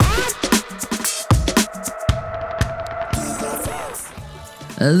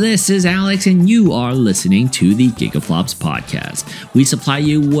This is Alex, and you are listening to the Gigaflops podcast. We supply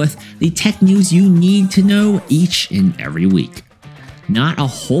you with the tech news you need to know each and every week. Not a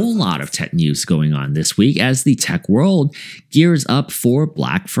whole lot of tech news going on this week as the tech world gears up for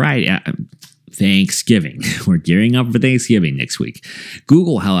Black Friday. Thanksgiving. We're gearing up for Thanksgiving next week.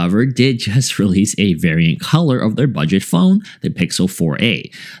 Google, however, did just release a variant color of their budget phone, the Pixel 4a.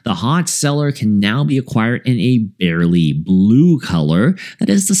 The hot seller can now be acquired in a barely blue color that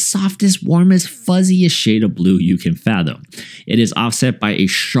is the softest, warmest, fuzziest shade of blue you can fathom. It is offset by a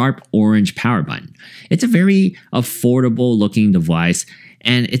sharp orange power button. It's a very affordable looking device,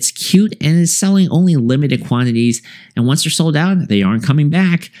 and it's cute and is selling only limited quantities, and once they're sold out, they aren't coming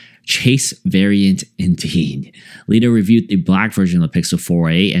back. Chase variant indeed. Lita reviewed the black version of the Pixel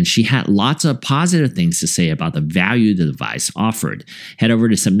 4a, and she had lots of positive things to say about the value the device offered. Head over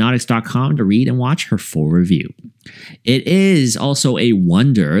to Subnautica.com to read and watch her full review. It is also a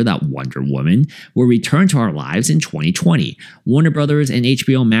wonder that Wonder Woman will return to our lives in 2020. Warner Brothers and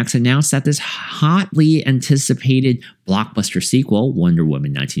HBO Max announced that this hotly anticipated blockbuster sequel, Wonder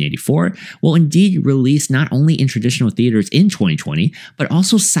Woman 1984, will indeed release not only in traditional theaters in 2020, but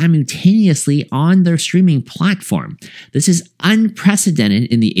also simultaneously on their streaming platform. This is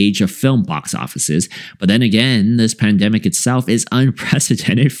unprecedented in the age of film box offices, but then again, this pandemic itself is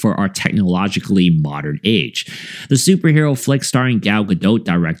unprecedented for our technologically modern age. The superhero flick starring Gal Gadot,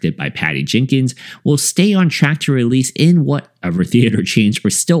 directed by Patty Jenkins, will stay on track to release in whatever theater chains are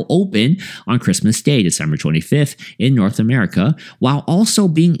still open on Christmas Day, December 25th in North America, while also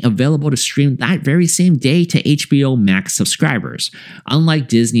being available to stream that very same day to HBO Max subscribers. Unlike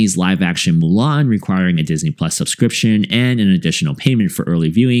Disney's live-action Mulan requiring a Disney Plus subscription and an additional payment for early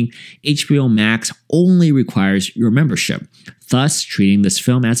viewing, HBO Max only requires your membership, thus treating this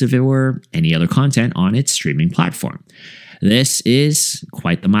film as if it were any other content on its streaming platform. This is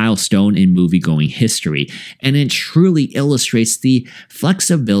quite the milestone in movie-going history, and it truly illustrates the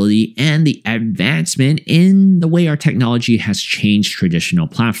flexibility and the advancement in the way our technology has changed traditional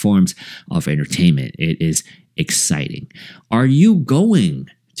platforms of entertainment. It is exciting. Are you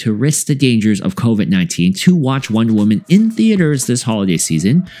going to risk the dangers of COVID-19 to watch Wonder Woman in theaters this holiday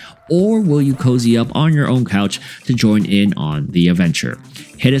season, or will you cozy up on your own couch to join in on the adventure?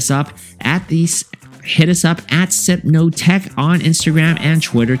 Hit us up at SipNoTech on Instagram and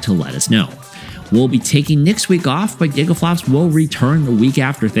Twitter to let us know. We'll be taking next week off, but Gigaflops will return the week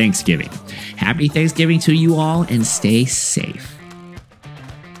after Thanksgiving. Happy Thanksgiving to you all, and stay safe.